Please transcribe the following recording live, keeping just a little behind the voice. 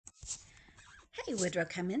Hey, Woodrow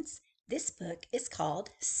Cummins. This book is called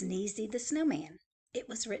Sneezy the Snowman. It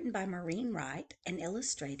was written by Maureen Wright and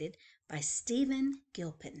illustrated by Stephen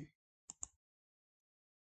Gilpin.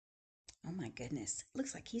 Oh my goodness,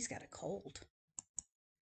 looks like he's got a cold.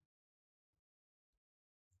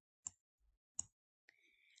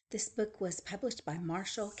 This book was published by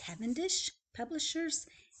Marshall Cavendish Publishers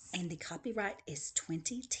and the copyright is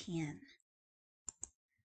 2010.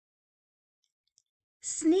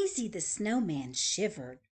 Sneezy the Snowman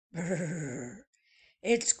shivered. Brrr,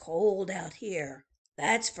 it's cold out here,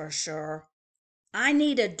 that's for sure. I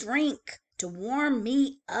need a drink to warm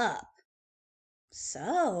me up.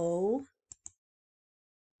 So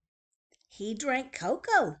he drank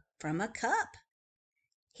cocoa from a cup.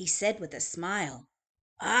 He said with a smile,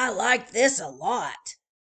 I like this a lot.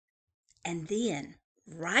 And then,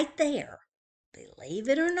 right there, believe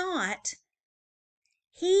it or not,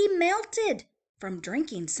 he melted from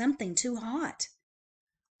drinking something too hot.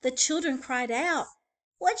 The children cried out,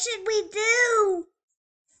 What should we do?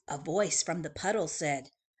 A voice from the puddle said,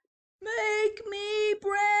 Make me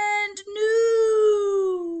brand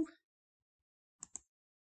new.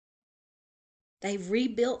 They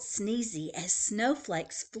rebuilt Sneezy as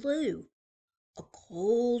snowflakes flew. A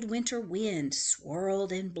cold winter wind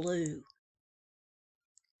swirled and blew.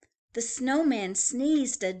 The snowman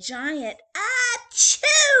sneezed a giant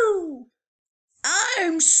achoo!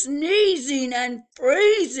 I'm sneezing and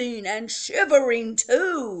freezing and shivering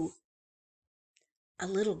too. A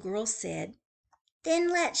little girl said, Then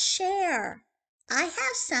let's share. I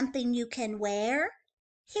have something you can wear.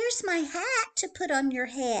 Here's my hat to put on your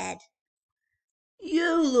head.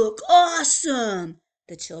 You look awesome,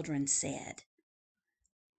 the children said.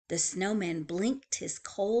 The snowman blinked his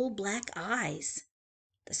coal black eyes.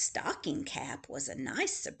 The stocking cap was a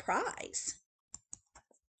nice surprise.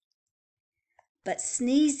 But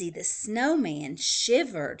Sneezy the Snowman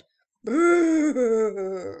shivered.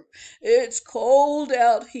 Brrr, it's cold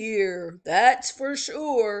out here, that's for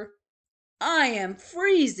sure. I am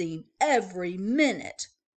freezing every minute.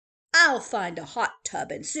 I'll find a hot tub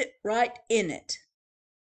and sit right in it.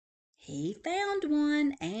 He found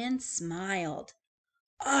one and smiled.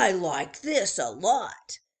 I like this a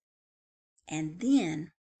lot. And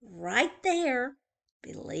then, right there,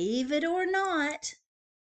 believe it or not,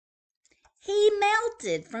 he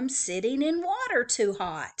melted from sitting in water too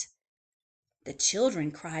hot. The children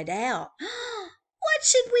cried out, What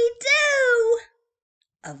should we do?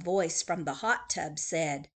 A voice from the hot tub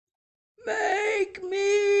said, Make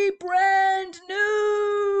me brand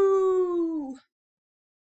new.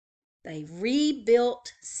 They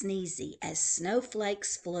rebuilt Sneezy as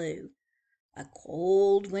snowflakes flew. A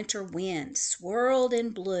cold winter wind swirled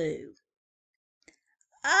and blew.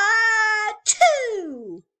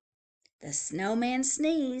 Achoo! The snowman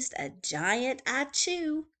sneezed a giant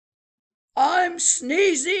achoo. I'm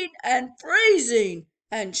sneezing and freezing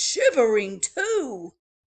and shivering too.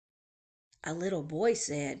 A little boy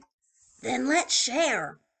said, Then let's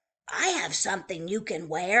share. I have something you can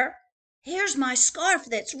wear. Here's my scarf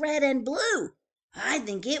that's red and blue. I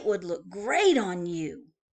think it would look great on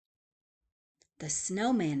you. The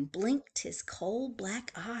snowman blinked his coal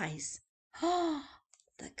black eyes. Oh,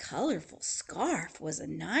 the colorful scarf was a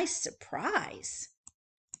nice surprise.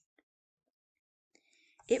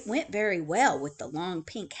 It went very well with the long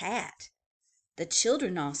pink hat. The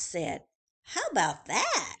children all said, How about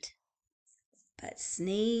that? But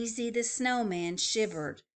Sneezy the Snowman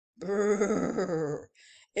shivered. Brrr,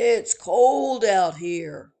 it's cold out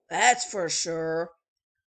here, that's for sure.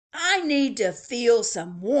 I need to feel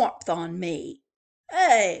some warmth on me.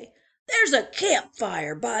 Hey, there's a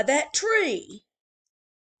campfire by that tree.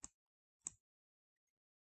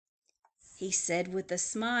 He said with a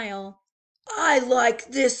smile, I like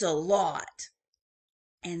this a lot.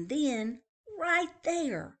 And then, right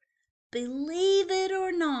there, believe it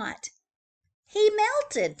or not, he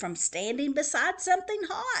melted from standing beside something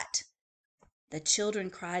hot. The children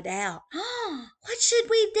cried out, What should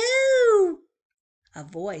we do? A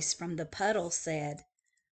voice from the puddle said,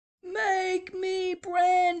 Make me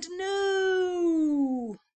brand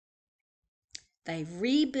new. They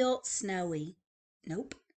rebuilt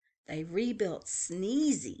They rebuilt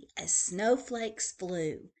Sneezy as snowflakes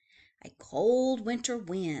flew. A cold winter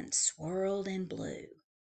wind swirled and blew.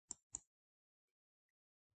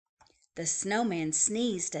 The snowman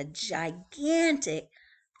sneezed a gigantic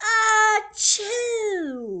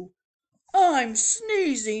achoo! I'm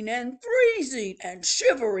sneezing and freezing and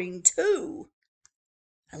shivering too.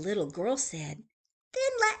 A little girl said,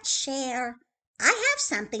 Then let's share. I have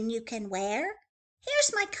something you can wear.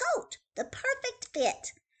 Here's my coat, the perfect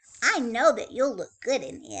fit. I know that you'll look good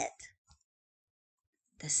in it.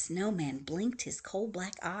 The snowman blinked his coal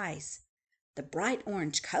black eyes. The bright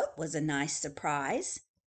orange coat was a nice surprise.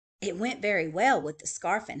 It went very well with the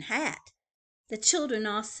scarf and hat. The children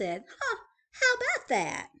all said, "Huh, how about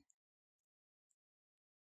that?"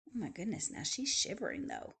 Oh my goodness, now she's shivering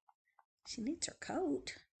though. She needs her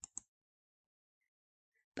coat.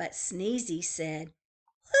 But Sneezy said,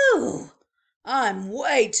 "Whew, I'm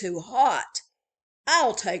way too hot.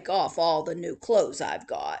 I'll take off all the new clothes I've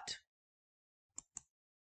got."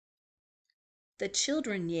 The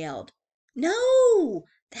children yelled, "No,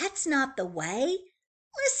 that's not the way.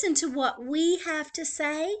 Listen to what we have to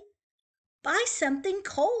say. Buy something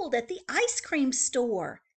cold at the ice cream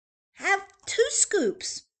store. Have 2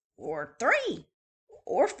 scoops, or 3,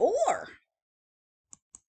 or 4.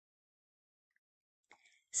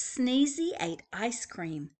 Sneezy ate ice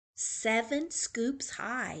cream 7 scoops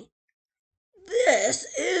high. "This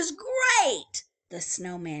is great!" the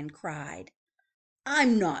snowman cried.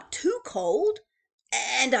 "I'm not too cold,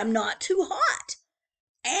 and I'm not too hot,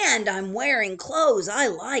 and I'm wearing clothes I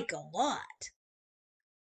like a lot."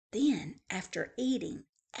 Then, after eating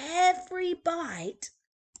every bite,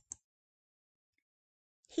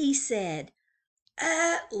 he said,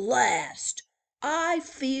 "At last, I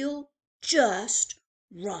feel just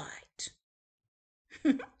right."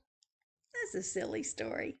 That's a silly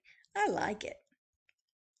story. I like it.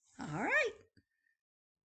 All right.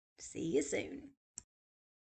 See you soon.